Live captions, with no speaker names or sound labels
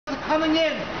coming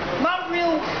in. Not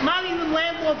even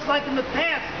landlords like in the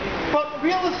past, but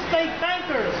real estate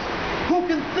bankers who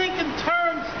can think in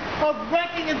terms of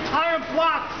wrecking entire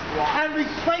blocks and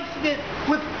replacing it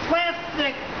with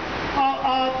plastic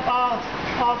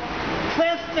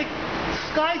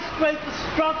skyscraper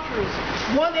structures,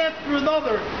 one after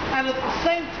another, and at the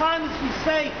same time as we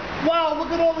say, wow,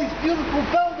 look at all these beautiful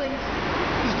buildings,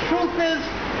 the truth is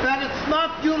that it's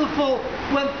not beautiful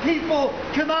when people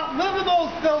cannot live in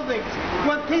those buildings,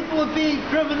 when people are being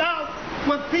driven out,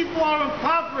 when people are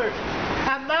impoverished.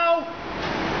 And now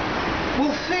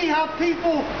we'll see how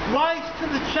people rise to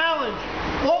the challenge.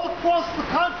 All across the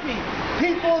country,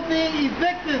 people are being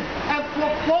evicted and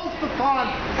foreclosed upon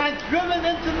and driven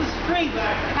into the streets.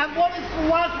 And what is the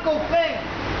logical thing?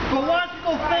 The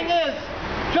logical thing is,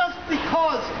 just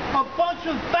because a bunch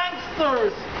of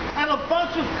banksters and a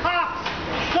bunch of cops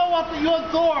show up at your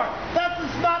door, that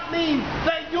does not mean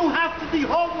that you have to be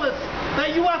homeless,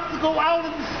 that you have to go out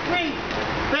in the street,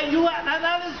 and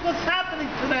that is what's happening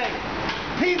today.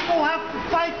 People have to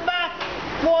fight back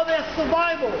for their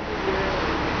survival.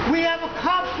 We have a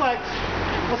complex,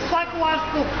 a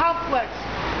psychological complex,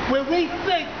 where we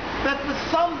think that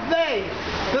there's some they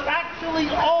that actually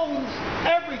owns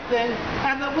everything,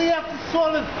 and that we have to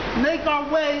sort of make our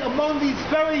way among these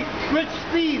very rich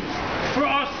thieves for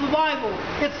our survival.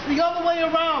 It's the other way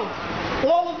around.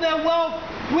 All of their wealth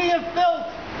we have built.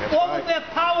 All of their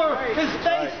power is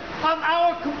based on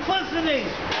our complicity.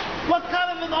 What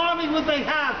kind of an army would they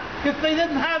have if they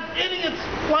didn't have idiots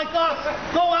like us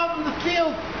go out in the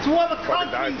field to other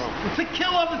countries to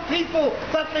kill other people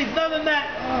that they've never met,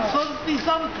 so that these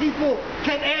other people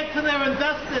can add to their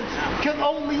investments, can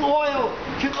own the oil,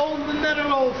 can own the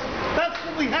minerals? That's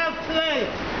what we have today.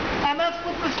 And that's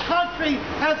what this country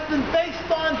has been based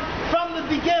on from the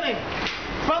beginning.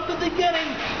 From the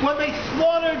beginning, when they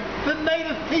slaughtered the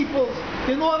native peoples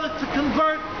in order to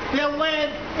convert their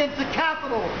land into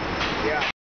capital.